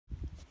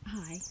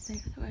Hi, so I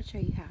thought I'd show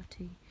you how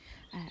to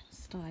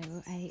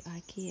style a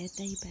IKEA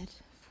day bed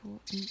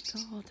for the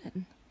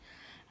garden.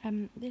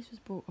 This was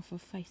bought off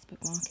of Facebook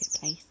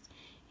Marketplace,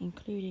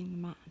 including the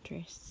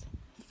mattress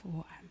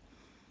for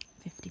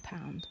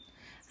 £50.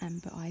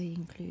 But I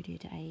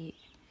included a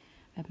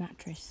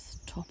mattress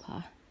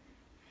topper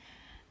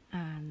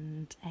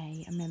and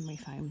a memory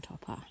foam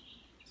topper,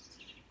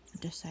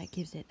 just so it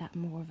gives it that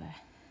more of a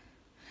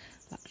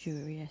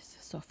luxurious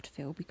soft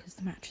feel, because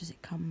the mattress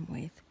it comes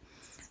with,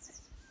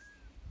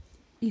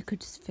 you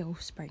could just fill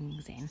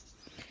springs in,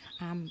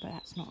 but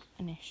that's not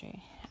an issue.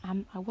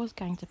 I was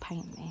going to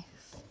paint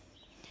this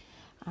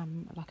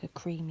like a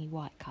creamy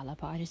white colour,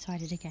 but I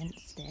decided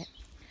against it,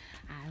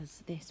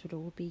 as this would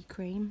all be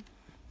cream.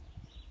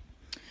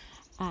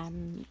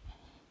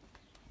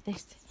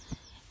 This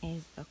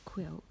is a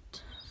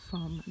quilt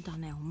from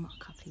Dunelm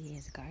a couple of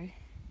years ago.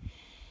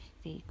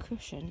 The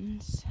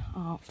cushions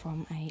are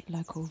from a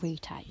local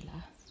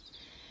retailer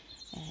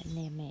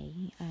near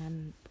me,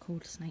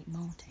 called St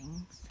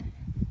Martin's.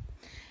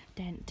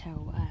 Didn't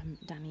tell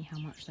Danny how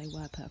much they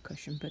were per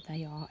cushion, but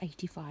they are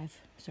 80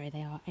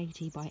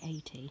 by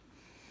 80.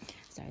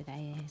 So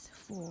there's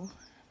 4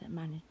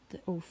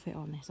 that all fit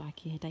on this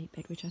IKEA day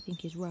bed, which I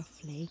think is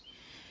roughly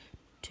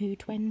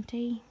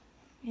 220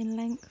 in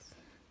length.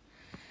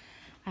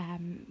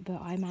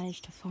 But I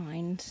managed to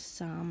find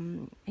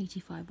some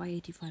 85 by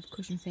 85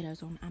 cushion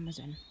fillers on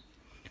Amazon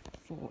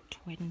for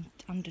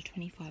under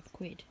 25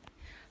 quid.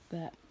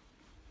 But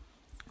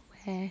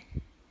where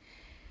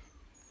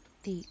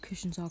the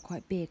cushions are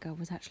quite big, I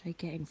was actually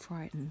getting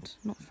frightened.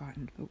 Not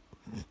frightened, but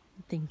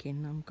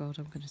thinking, oh God,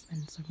 I'm going to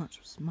spend so much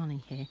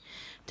money here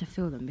to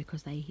fill them,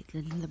 because the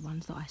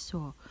ones that I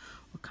saw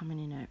were coming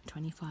in at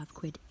 25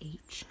 quid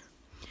each.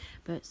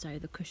 But so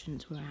the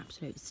cushions were an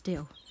absolute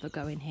steal for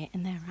going here,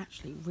 and they're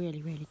actually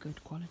really, really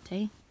good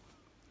quality.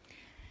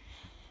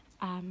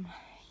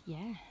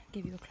 Yeah,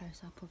 give you a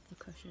close up of the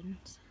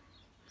cushions,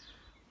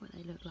 what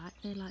they look like.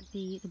 They're like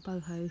the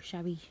boho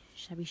shabby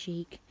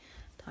chic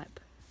type.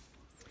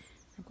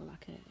 They've got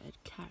like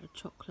a carrot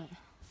chocolate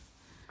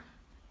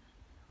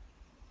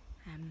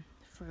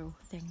frill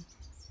thing.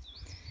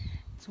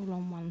 It's all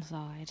on one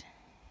side.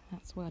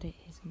 That's what it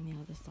is on the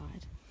other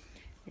side.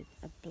 It's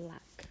a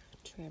black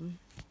trim.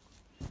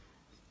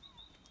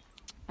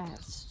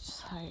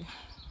 So I've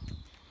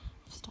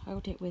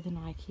styled it with an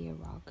IKEA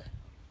rug.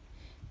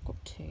 I've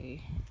got 2.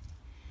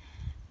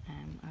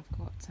 I've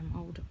got some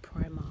old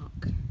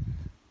Primark,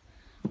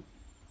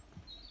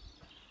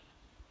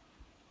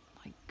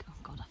 like, oh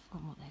God, I've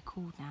forgotten what they're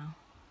called now.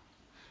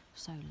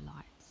 Solar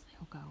lights.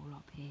 They'll go all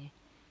up here.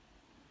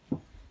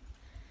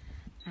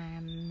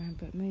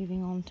 But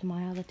moving on to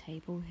my other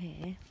table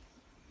here,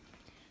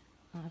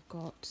 I've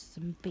got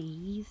some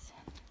bees.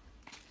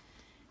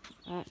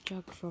 A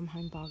jug from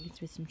Home Bargains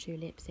with some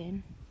tulips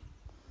in.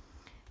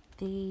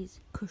 These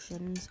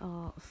cushions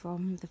are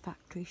from the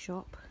factory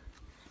shop,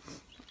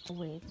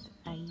 with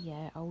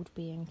a old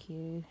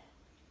B&Q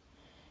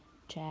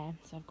chair.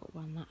 So I've got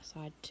one that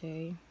side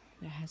too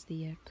that has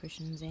the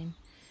cushions in.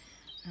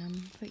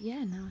 But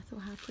yeah, now I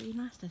thought, how pretty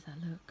nice does that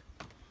look?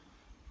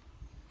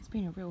 It's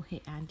been a real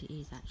hit, and it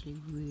is actually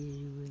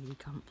really, really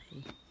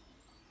comfy.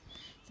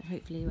 So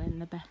hopefully when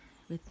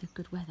with the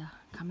good weather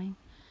coming,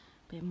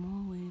 a bit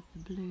more with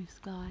the blue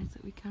skies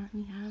that we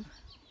currently have,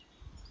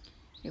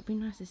 it'll be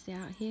nice to stay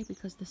out here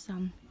because the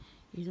sun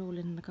is all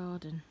in the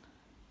garden.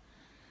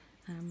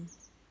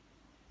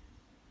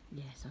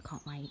 Yes, I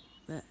can't wait.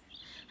 But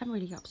I haven't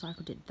really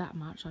upcycled it that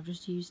much. I've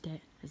just used it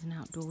as an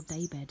outdoor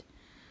day bed,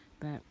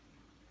 but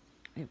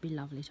it'd be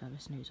lovely to have a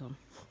snooze on.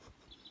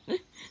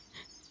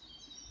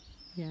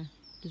 Yeah,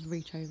 just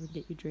reach over and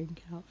get your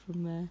drink out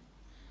from there.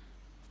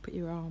 Put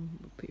your arm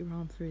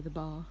through the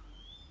bar.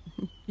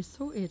 You're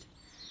sorted.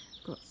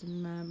 Got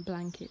some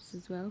blankets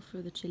as well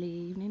for the chilly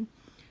evening,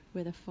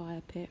 with a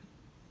fire pit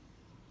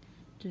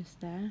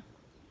just there.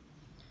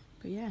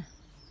 But yeah,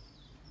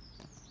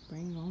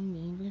 bring on the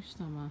English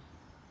summer.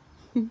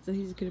 So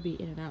he's going to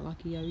be in and out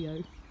like a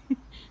yo-yo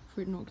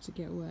for it not to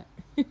get wet.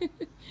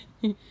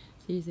 See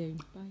you soon.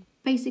 Bye.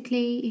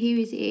 Basically, here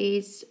it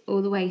is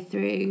all the way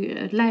through,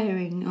 a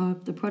layering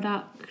of the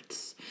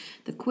products,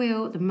 the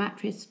quilt, the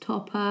mattress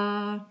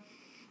topper,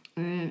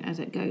 as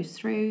it goes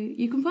through.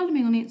 You can follow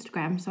me on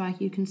Instagram so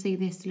you can see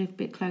this a little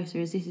bit closer,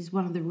 as this is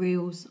one of the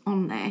reels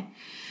on there.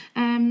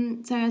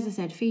 So as I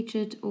said,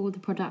 featured all the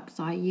products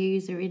I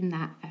use are in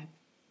that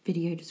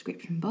video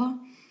description bar,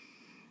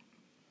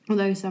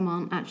 although some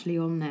aren't actually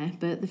on there.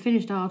 But the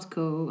finished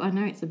article, I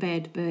know it's a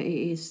bed, but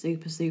it is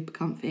super, super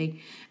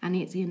comfy, and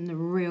it's in the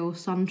real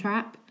sun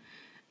trap,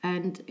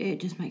 and it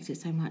just makes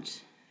it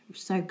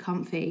so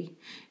comfy,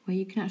 where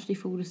you can actually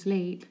fall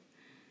asleep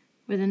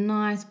with a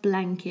nice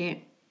blanket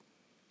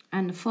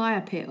and the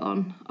fire pit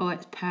on. Oh,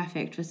 it's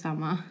perfect for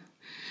summer.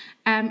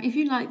 If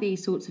you like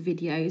these sorts of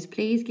videos,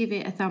 please give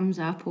it a thumbs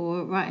up,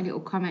 or write a little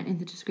comment in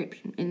the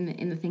description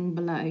in the thing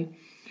below,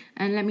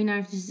 and let me know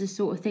if this is the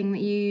sort of thing that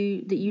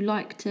you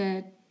like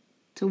to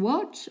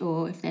watch,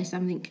 or if there's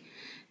something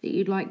that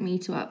you'd like me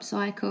to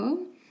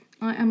upcycle.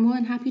 I am more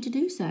than happy to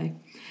do so.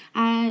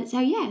 So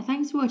yeah,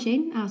 thanks for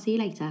watching. I'll see you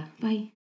later. Bye.